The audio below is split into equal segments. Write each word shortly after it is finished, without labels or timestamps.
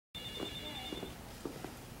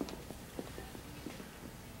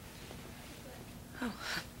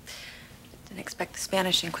Well, didn't expect the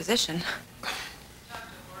Spanish Inquisition.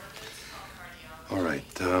 All right,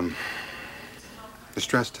 the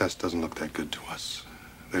stress test doesn't look that good to us.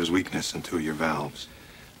 There's weakness in 2 of your valves.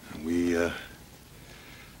 And we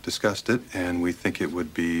discussed it, and we think it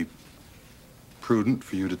would be prudent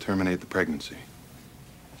for you to terminate the pregnancy.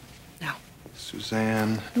 No.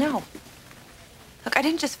 Suzanne. No. Look, I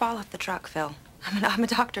didn't just fall off the truck, Phil. I'm a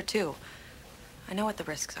doctor, too. I know what the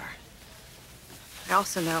risks are. I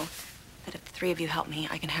also know that if the 3 of you help me,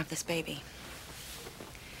 I can have this baby.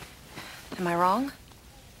 Am I wrong?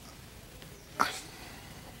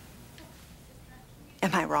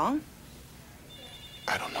 Am I wrong?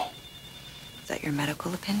 I don't know. Is that your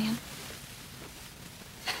medical opinion?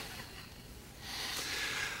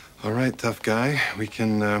 All right, tough guy. We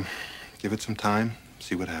can give it some time,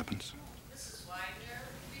 see what happens.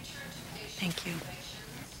 Thank you.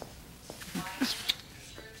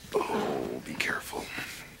 Oh, be careful.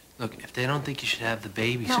 Look, if they don't think you should have the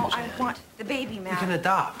baby, No, Suzanne, I want the baby, Matt. you can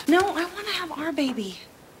adopt. No, I want to have our baby.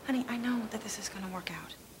 Honey, I know that this is going to work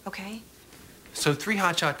out, okay? So 3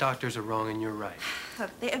 hotshot doctors are wrong and you're right.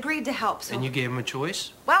 Look, they agreed to help, so... And you gave them a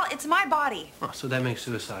choice? Well, it's my body. Oh, so that makes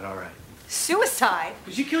suicide all right. Suicide?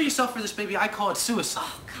 Because you kill yourself for this baby, I call it suicide.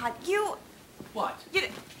 Oh, God, you... What?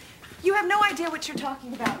 You have no idea what you're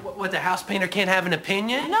talking about. What, the house painter can't have an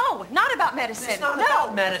opinion? No, not about medicine. It's not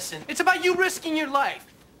about medicine. It's about you risking your life.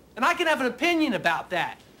 And I can have an opinion about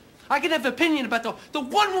that. I can have an opinion about the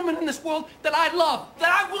one woman in this world that I love, that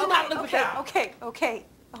I will not live without. Okay.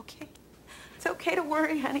 It's okay to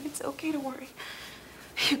worry, honey. It's okay to worry.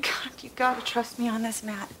 You gotta trust me on this,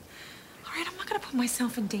 Matt. All right, I'm not gonna put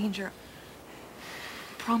myself in danger.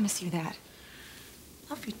 I promise you that. I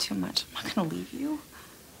love you too much. I'm not gonna leave you.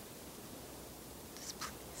 Just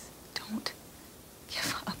please, don't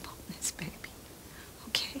give up on this baby,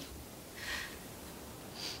 okay?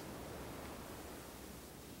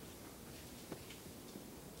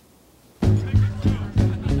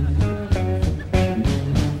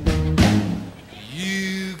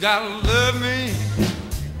 You gotta love me,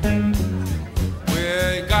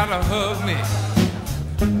 well, you gotta hug me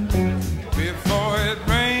before it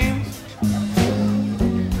rains,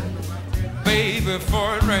 baby,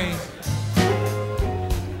 before it rains.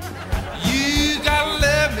 You gotta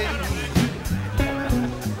love me,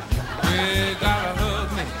 well, you gotta hug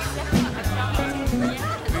me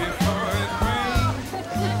before it rains.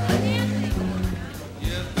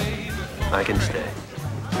 Yes, baby, I can stay.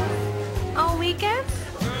 All weekend?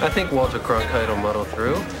 I think Walter Cronkite will muddle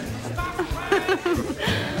through.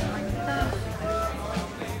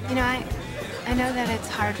 You know, I know that it's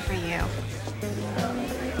hard for you.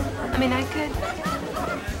 I mean, I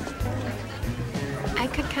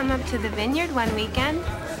could come up to the vineyard one weekend.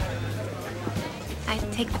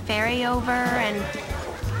 I'd take the ferry over and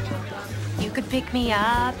you could pick me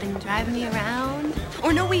up and drive me around.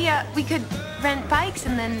 Or no, we could rent bikes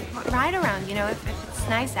and then ride around, you know, if it's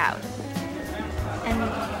nice out. And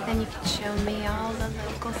then you could show me all the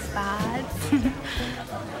local spots. And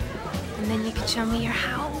then you could show me your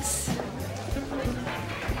house.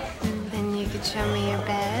 And then you could show me your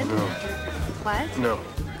bed. No. What? No.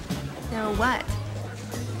 No, what?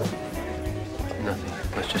 Nothing.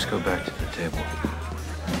 Let's just go back to the table.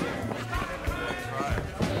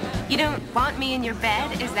 You don't want me in your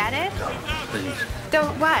bed? Is that it? No, please.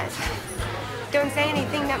 Don't what? Don't say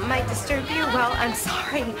anything that might disturb you? Well, I'm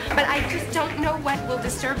sorry, but I just don't know what will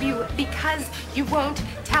disturb you because you won't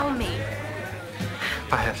tell me.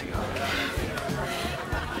 I have to go.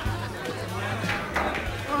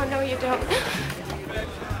 Oh, no, you don't.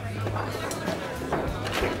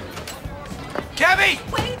 Gabby!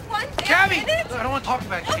 Wait one Gabby! minute. I don't want to talk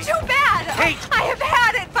about it. Oh, too bad. Kate! I have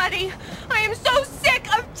had it, buddy. I am so sick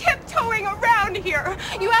of tiptoeing around here.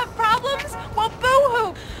 You have problems? Well,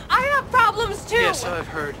 boo-hoo. I have problems, too. Yes, I've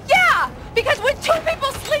heard. Yeah, because when 2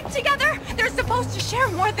 people sleep together, they're supposed to share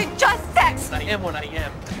more than just sex. I am what I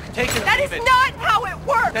am. You can take it or That leave is it. not how it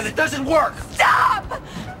works. Then it doesn't work. Stop!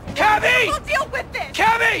 Cabby! You will deal with this.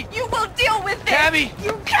 Cabby! You will deal with this. Cabby!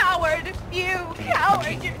 You coward. You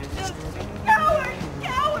coward. You're just coward.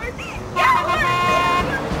 Coward. Coward.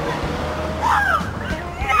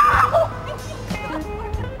 No!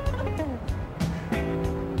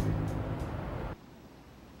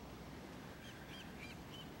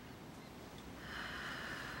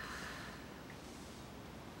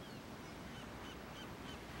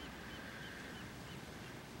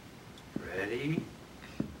 Ready?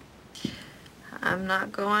 I'm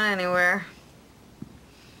not going anywhere.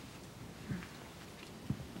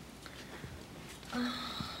 Oh,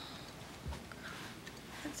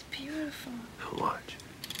 that's beautiful. Watch.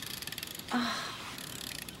 Oh.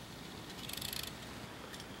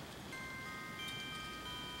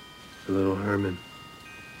 Your little Herman.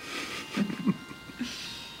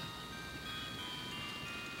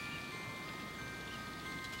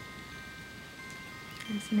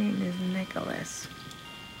 His name is Nicholas.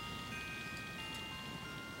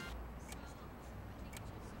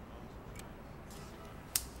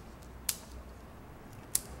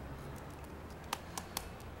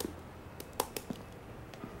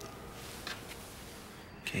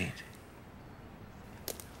 Kate.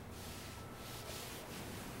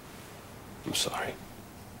 I'm sorry.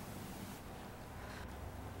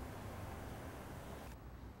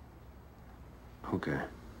 Okay.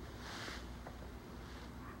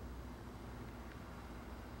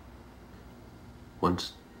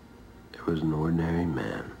 Once there was an ordinary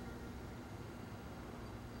man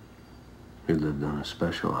who lived on a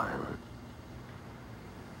special island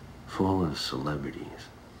full of celebrities.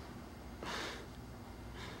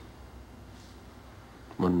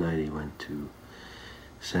 One night he went to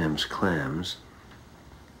Sam's Clams,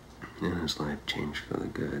 and his life changed for the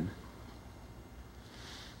good.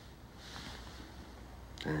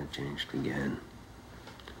 Then it changed again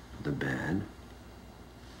for the bad.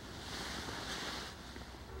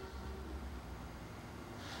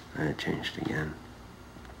 And it changed again.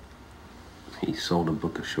 He sold a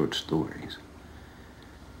book of short stories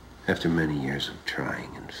after many years of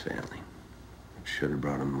trying and failing. It should have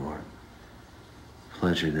brought him more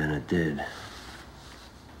pleasure than it did.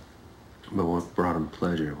 But what brought him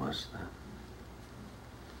pleasure was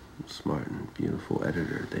the smart and beautiful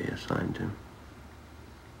editor they assigned him.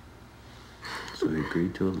 So he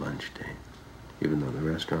agreed to a lunch date, even though the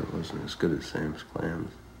restaurant wasn't as good as Sam's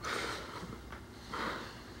Clams.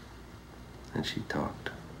 And she talked.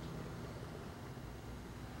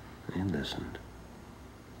 And he listened.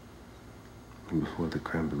 And before the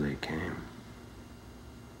creme brulee came,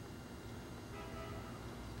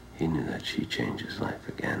 he knew that she changed his life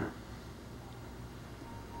again.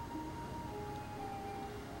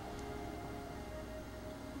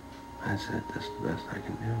 I said, that's the best I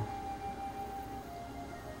can do.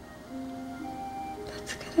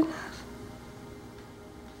 That's good enough.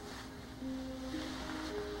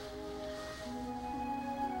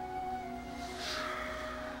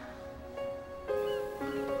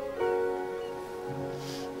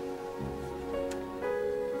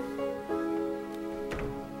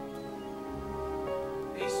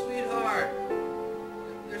 Hey, sweetheart.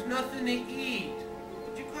 There's nothing to eat.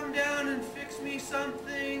 Would you come down and fix me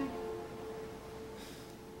something?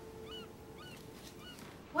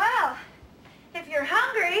 Well, if you're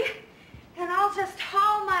hungry, then I'll just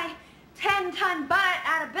haul my 10-ton butt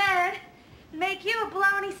out of bed and make you a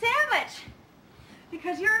bologna sandwich.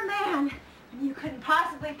 Because you're a man, and you couldn't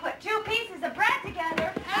possibly put two pieces of bread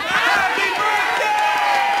together. Happy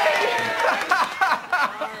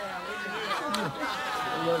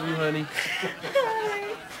I love you, honey.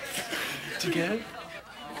 Did you get it?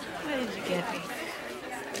 What did you get me?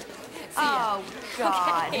 Oh,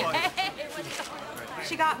 God.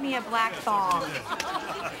 She got me a black thong.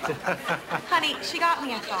 Honey, she got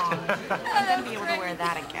me a thong. I'm gonna be able to wear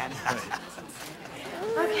that again.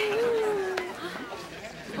 Okay.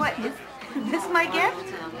 What, is this my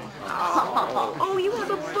gift? Oh, you have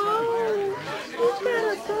a bow. You've got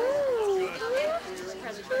a bow.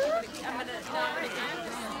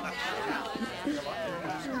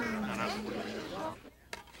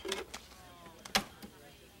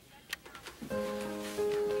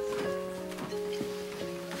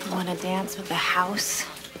 Want to dance with the house?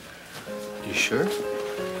 You sure?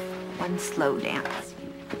 One slow dance.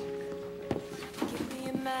 Give me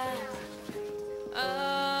a map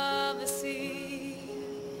of the sea.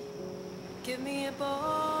 Give me a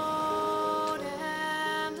boat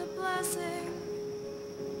and a blessing.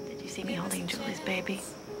 Did you see me holding Julie's baby?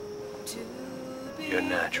 You're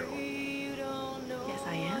natural. Yes,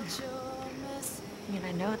 I am. I mean,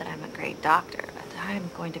 I know that I'm a great doctor, but I'm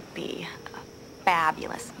going to be a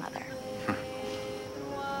fabulous mother.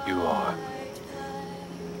 You are.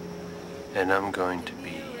 And I'm going to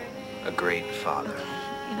be a great father.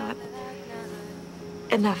 You know what?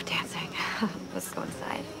 Enough dancing. Let's go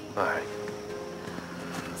inside. All right.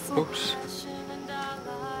 Oops.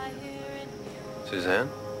 Suzanne?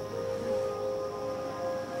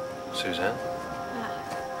 Suzanne?